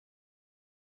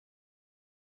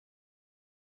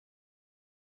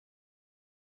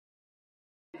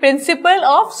principle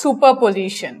of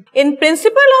superposition. In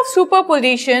principle of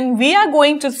superposition, we are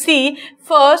going to see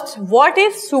first what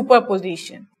is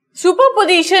superposition.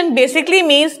 Superposition basically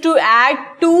means to add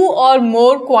two or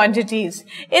more quantities.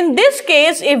 In this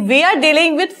case, if we are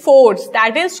dealing with force,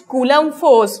 that is Coulomb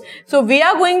force, so we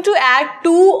are going to add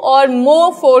two or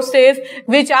more forces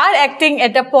which are acting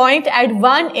at a point at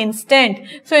one instant.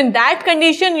 So in that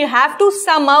condition, you have to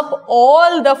sum up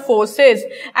all the forces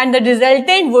and the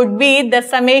resultant would be the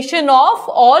summation of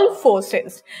all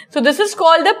forces. So this is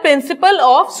called the principle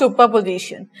of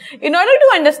superposition. In order to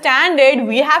understand it,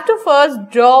 we have to first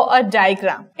draw a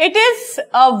diagram. It is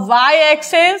a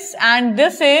y-axis and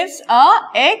this is a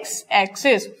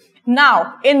x-axis.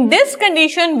 Now, in this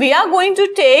condition, we are going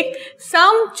to take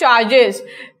some charges.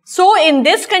 So, in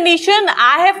this condition,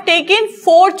 I have taken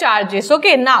 4 charges.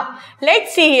 Okay, now,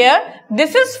 let's see here.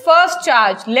 This is first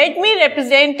charge. Let me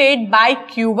represent it by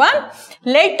Q1.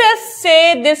 Let us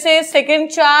say this is second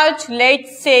charge.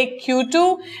 Let's say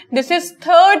Q2. This is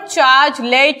third charge.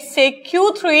 Let's say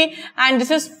Q3. And this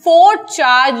is fourth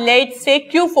charge. Let's say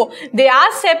Q4. They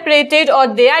are separated or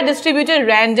they are distributed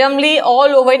randomly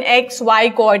all over in X, Y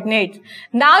coordinates.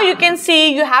 Now you can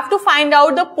see you have to find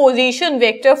out the position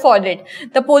vector for it.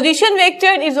 The position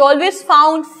vector is always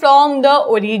found from the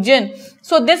origin.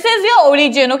 So this is your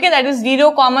origin, okay, that is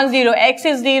 0, 0, x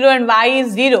is 0 and y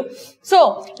is 0.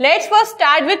 So let's first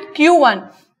start with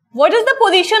Q1. What is the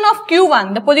position of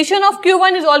Q1? The position of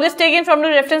Q1 is always taken from the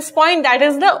reference point, that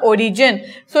is the origin.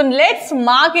 So let's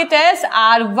mark it as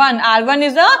R1. R1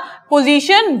 is a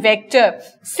position vector.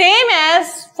 Same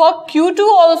as for Q2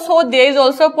 also, there is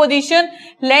also position.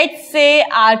 Let's say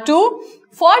R2.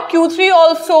 For Q3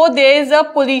 also, there is a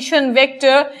position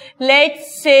vector.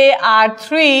 Let's say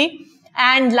R3.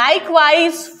 And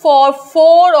likewise for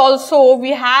 4 also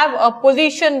we have a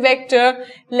position vector,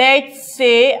 let's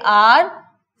say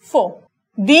R4.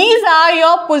 These are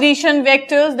your position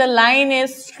vectors. The line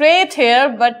is straight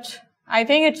here, but I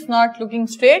think it's not looking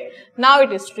straight. Now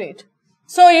it is straight.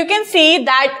 So you can see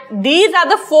that these are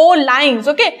the 4 lines,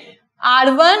 okay?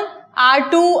 R1,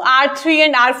 R2, R3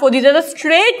 and R4. These are the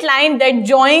straight line that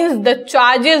joins the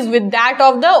charges with that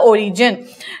of the origin.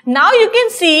 Now you can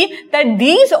see that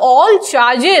these all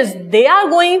charges, they are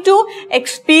going to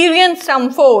experience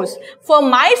some force. For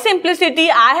my simplicity,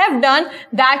 I have done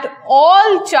that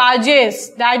all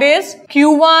charges, that is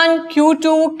Q1,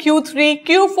 Q2, Q3,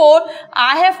 Q4,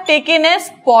 I have taken as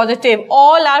positive.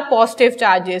 All are positive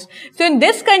charges. So in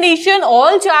this condition,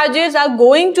 all charges are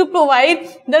going to provide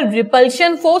the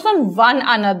repulsion force on one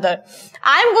another.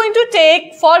 I am going to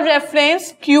take for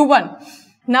reference Q1.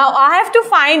 Now I have to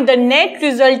find the net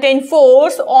resultant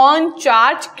force on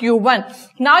charge Q1.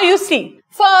 Now you see,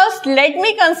 first let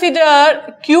me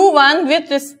consider Q1 with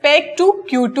respect to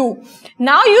Q2.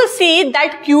 Now you see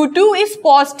that Q2 is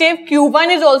positive,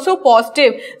 Q1 is also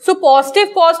positive. So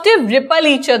positive, positive repel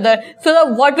each other.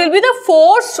 So what will be the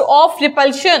force of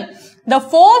repulsion? The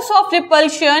force of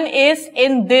repulsion is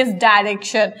in this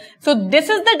direction. So this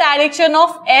is the direction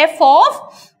of F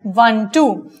of 1,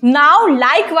 2. Now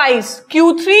likewise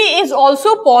Q3 is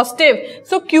also positive.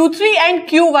 So Q3 and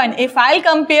Q1, if I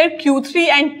compare Q3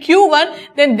 and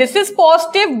Q1, then this is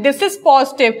positive, this is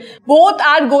positive. Both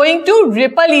are going to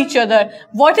repel each other.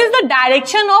 What is the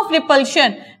direction of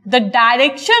repulsion? The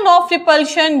direction of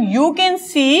repulsion you can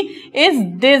see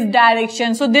is this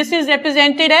direction. So this is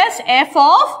represented as F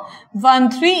of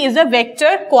 1, 3 is a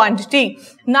vector quantity.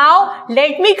 Now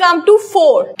let me come to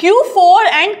 4. Q4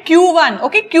 and Q1.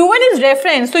 Okay, Q1 is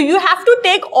reference. So you have to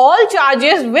take all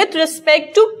charges with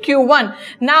respect to Q1.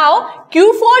 Now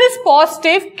Q4 is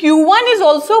positive. Q1 is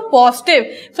also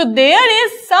positive. So there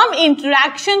is some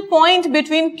interaction point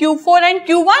between Q4 and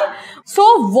Q1. So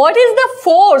what is the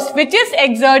force which is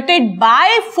exerted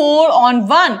by 4 on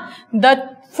 1?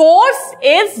 The force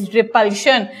is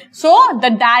repulsion. So the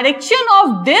direction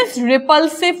of this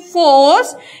repulsive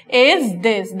force is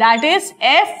this. That is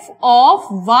F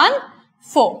of 1,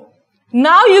 4.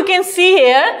 Now you can see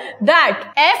here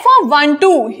that F of 1,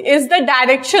 2 is the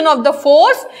direction of the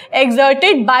force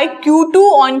exerted by Q2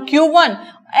 on Q1.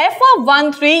 F of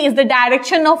 1, 3 is the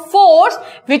direction of force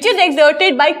which is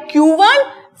exerted by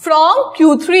Q1 from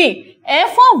Q3.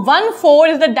 F of 1, 4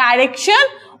 is the direction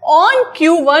on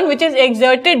Q1 which is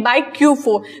exerted by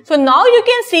Q4. So now you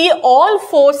can see all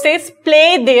forces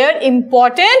play their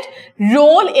important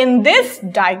role in this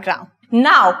diagram.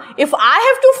 Now, if I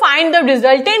have to find the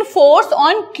resultant force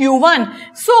on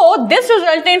Q1, so this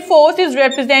resultant force is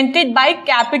represented by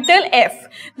capital F.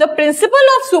 The principle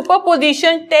of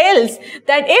superposition tells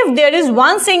that if there is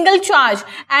one single charge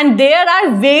and there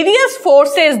are various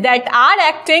forces that are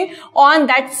acting on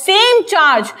that same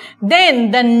charge,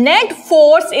 then the net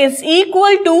force is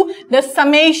equal to the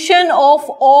summation of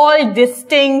all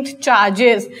distinct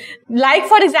charges. Like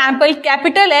for example,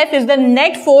 capital F is the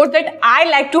net force that I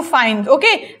like to find.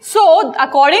 Okay, so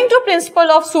according to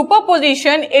principle of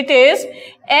superposition, it is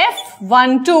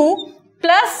F12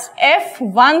 plus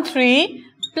F13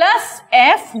 plus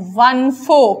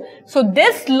F14. So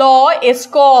this law is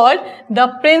called the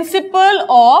principle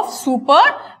of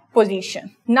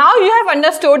superposition. Now you have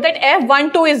understood that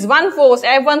F12 is one force,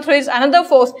 F13 is another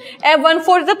force,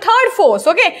 F14 is the third force,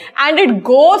 okay? And it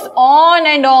goes on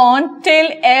and on till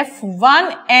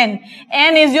F1n.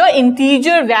 N is your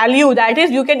integer value. That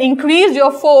is, you can increase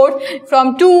your force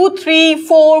from 2, 3,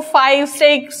 4, 5,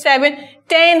 6, 7,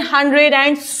 10, 100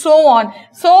 and so on.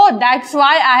 So that's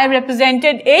why I have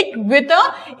represented it with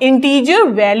a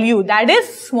integer value, that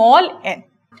is small n.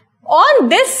 On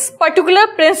this particular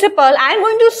principle, I am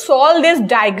going to solve this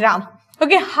diagram.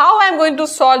 Okay, how I am going to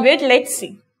solve it? Let's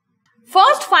see.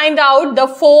 First, find out the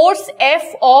force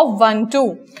F of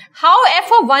 12. How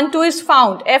F of 12 is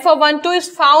found? F of 12 is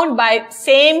found by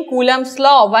same Coulomb's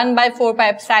law, 1 by 4 pi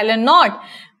epsilon naught.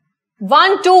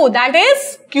 1, 2, that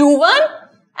is Q1.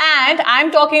 And I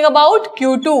am talking about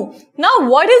Q2. Now,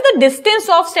 what is the distance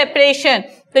of separation?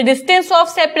 The distance of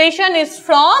separation is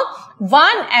from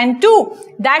 1 and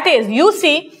 2. That is, you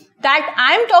see that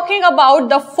I am talking about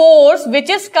the force which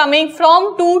is coming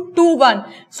from 2 to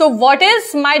 1. So, what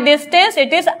is my distance?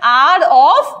 It is R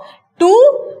of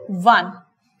 2, 1.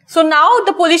 So now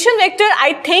the position vector,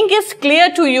 I think, is clear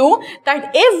to you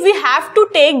that if we have to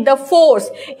take the force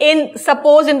in,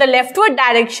 suppose in the leftward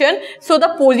direction, so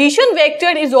the position vector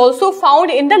is also found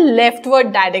in the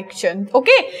leftward direction.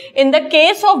 Okay. In the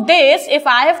case of this, if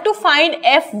I have to find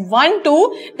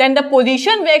F12, then the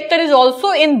position vector is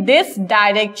also in this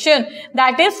direction.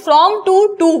 That is from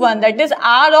 2 to 1. That is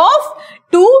R of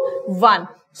 2, 1.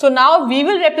 So now we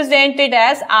will represent it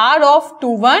as R of 2,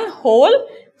 1 whole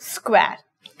square.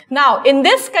 Now, in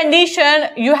this condition,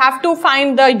 you have to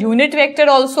find the unit vector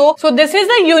also. So, this is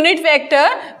the unit vector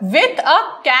with a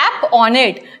cap on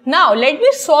it. Now, let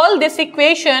me solve this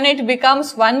equation. It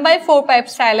becomes 1 by 4 pi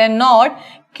epsilon naught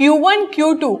Q1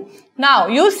 Q2. Now,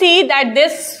 you see that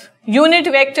this unit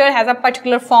vector has a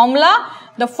particular formula.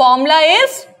 The formula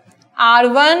is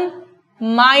R1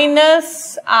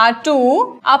 minus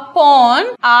R2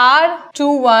 upon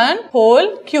R21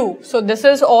 whole cube. So, this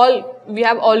is all we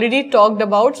have already talked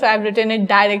about. So, I have written it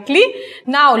directly.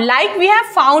 Now, like we have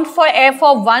found for F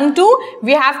of 12,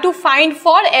 we have to find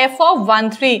for F of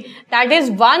 13. That is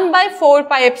 1 by 4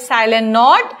 pi epsilon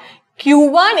naught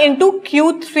Q1 into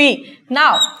Q3.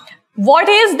 Now, what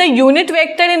is the unit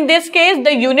vector in this case?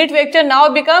 The unit vector now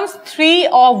becomes 3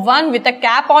 of 1 with a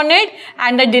cap on it,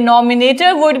 and the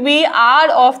denominator would be R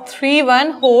of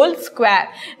 31 whole square.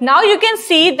 Now you can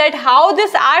see that how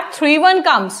this R31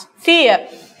 comes. See here.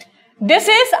 This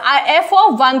is F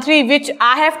of 13 which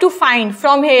I have to find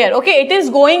from here. Okay, it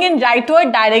is going in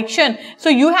rightward direction. So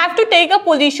you have to take a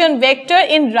position vector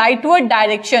in rightward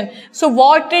direction. So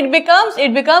what it becomes?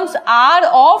 It becomes R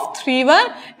of 31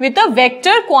 with a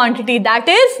vector quantity. That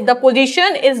is, the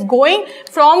position is going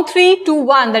from 3 to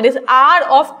 1. That is R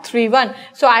of 31.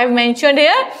 So I have mentioned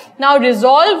here. Now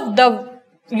resolve the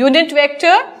unit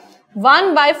vector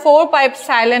 1 by 4 pi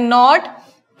epsilon naught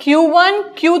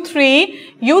Q1,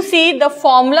 Q3, you see the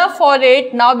formula for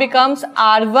it now becomes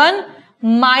R1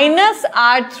 minus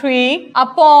R3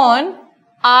 upon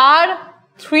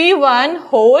R31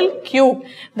 whole cube.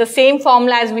 The same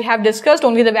formula as we have discussed,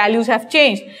 only the values have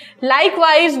changed.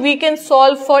 Likewise, we can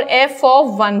solve for F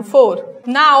of 14.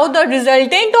 Now, the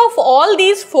resultant of all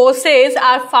these forces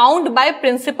are found by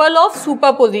principle of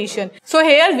superposition. So,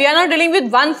 here we are not dealing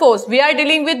with one force. We are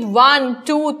dealing with 1,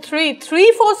 2, 3,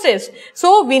 3 forces.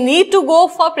 So, we need to go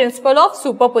for principle of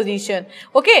superposition.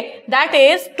 Okay, that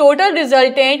is total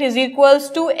resultant is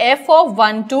equals to F of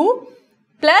 12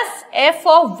 plus F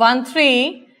of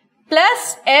 13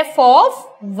 plus F of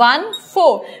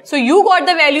 14. So, you got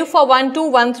the value for 1, 2,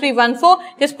 1, 3, 1, 4.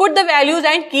 Just put the values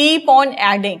and keep on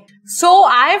adding. So,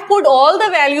 I have put all the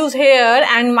values here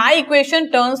and my equation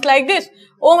turns like this.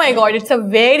 Oh my God, it's a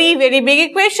very, very big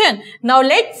equation. Now,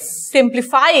 let's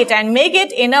simplify it and make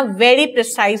it in a very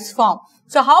precise form.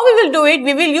 So, how we will do it?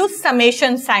 We will use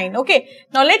summation sign. Okay.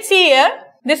 Now, let's see here.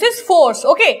 This is force.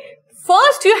 Okay.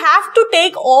 First, you have to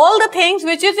take all the things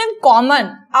which is in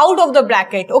common out of the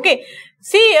bracket. Okay.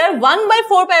 See here, 1 by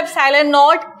 4 pi epsilon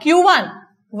naught Q1.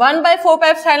 1 by 4 pi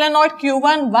epsilon naught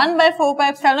Q1, 1 by 4 pi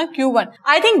epsilon naught Q1.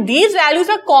 I think these values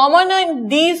are common in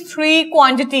these three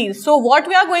quantities. So what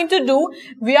we are going to do,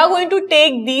 we are going to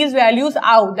take these values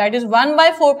out. That is 1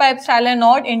 by 4 pi epsilon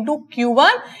naught into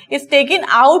Q1 is taken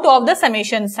out of the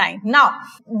summation sign. Now,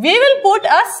 we will put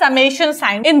a summation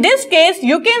sign. In this case,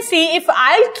 you can see if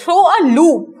I'll throw a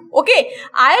loop. Okay,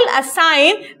 I'll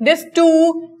assign this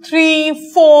 2,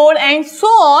 3, 4 and so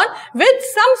on with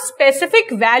some specific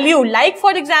value. Like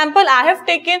for example, I have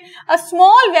taken a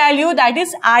small value that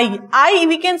is I. I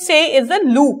we can say is a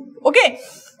loop. Okay.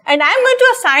 And I'm going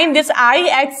to assign this I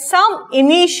at some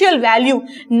initial value.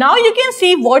 Now you can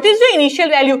see what is your initial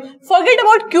value. Forget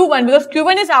about Q1 because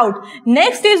Q1 is out.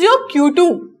 Next is your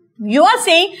Q2. You are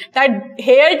saying that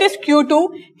here it is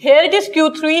Q2, here it is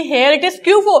Q3, here it is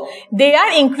Q4. They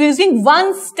are increasing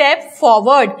one step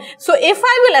forward. So if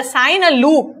I will assign a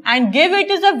loop and give it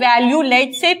as a value,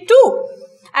 let's say 2,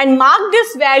 and mark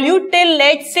this value till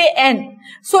let's say n.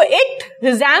 So it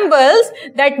resembles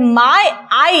that my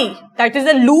I, that is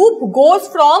a loop, goes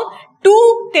from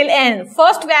 2 till n.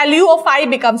 First value of I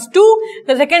becomes 2,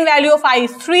 the second value of I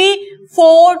is 3,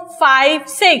 4, 5,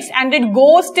 6 and it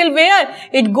goes till where?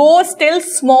 It goes till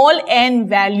small n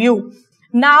value.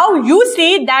 Now you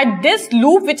see that this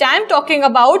loop which I am talking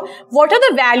about, what are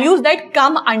the values that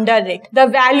come under it? The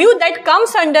value that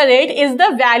comes under it is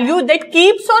the value that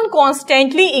keeps on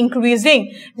constantly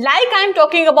increasing. Like I am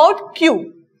talking about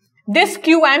Q. This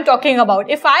Q I am talking about.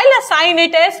 If I'll assign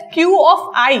it as Q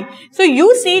of I, so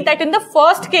you see that in the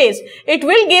first case, it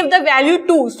will give the value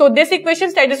 2. So this equation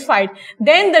is satisfied.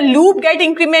 Then the loop get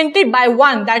incremented by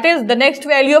 1. That is the next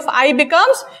value of I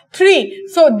becomes 3.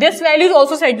 So this value is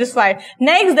also satisfied.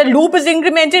 Next, the loop is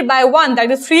incremented by 1.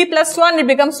 That is 3 plus 1, it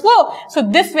becomes 4. So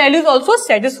this value is also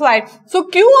satisfied. So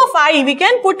Q of I, we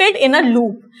can put it in a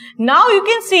loop. Now you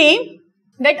can see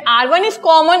that R1 is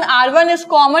common, R1 is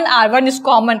common, R1 is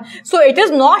common. So it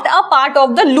is not a part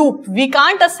of the loop. We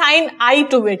can't assign I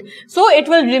to it. So it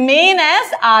will remain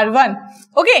as R1.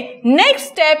 Okay, next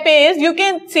step is you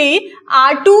can see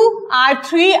R2,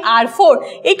 R3,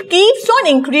 R4. It keeps on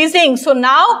increasing. So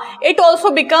now it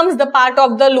also becomes the part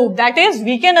of the loop. That is,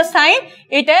 we can assign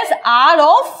it as R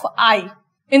of I.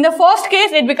 In the first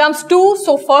case, it becomes 2,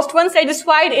 so first one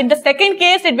satisfied. In the second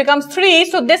case, it becomes 3,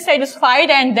 so this satisfied,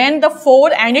 and then the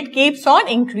 4, and it keeps on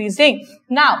increasing.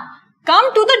 Now,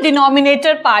 come to the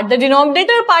denominator part. The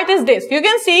denominator part is this. You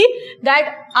can see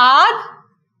that R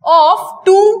of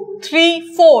 2,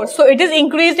 3, 4. So it is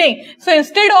increasing. So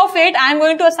instead of it, I am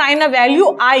going to assign a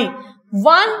value I.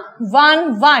 1,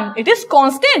 1, 1. It is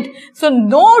constant. So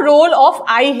no role of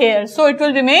I here. So it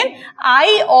will remain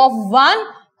I of 1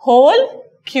 whole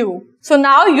Q. So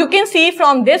now you can see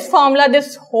from this formula,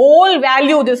 this whole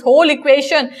value, this whole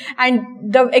equation,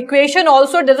 and the equation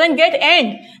also doesn't get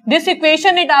end. This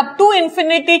equation is up to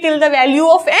infinity till the value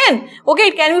of n. Okay,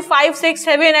 it can be 5, 6,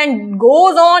 7 and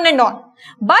goes on and on.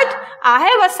 But I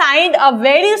have assigned a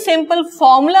very simple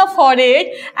formula for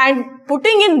it, and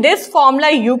putting in this formula,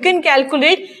 you can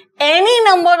calculate any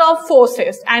number of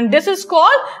forces, and this is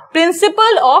called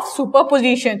principle of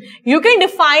superposition. You can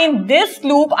define this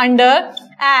loop under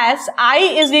as I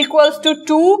is equals to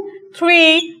 2,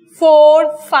 3,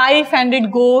 4, 5 and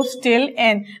it goes till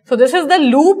n. So this is the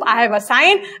loop I have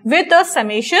assigned with a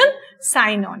summation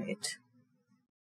sign on it.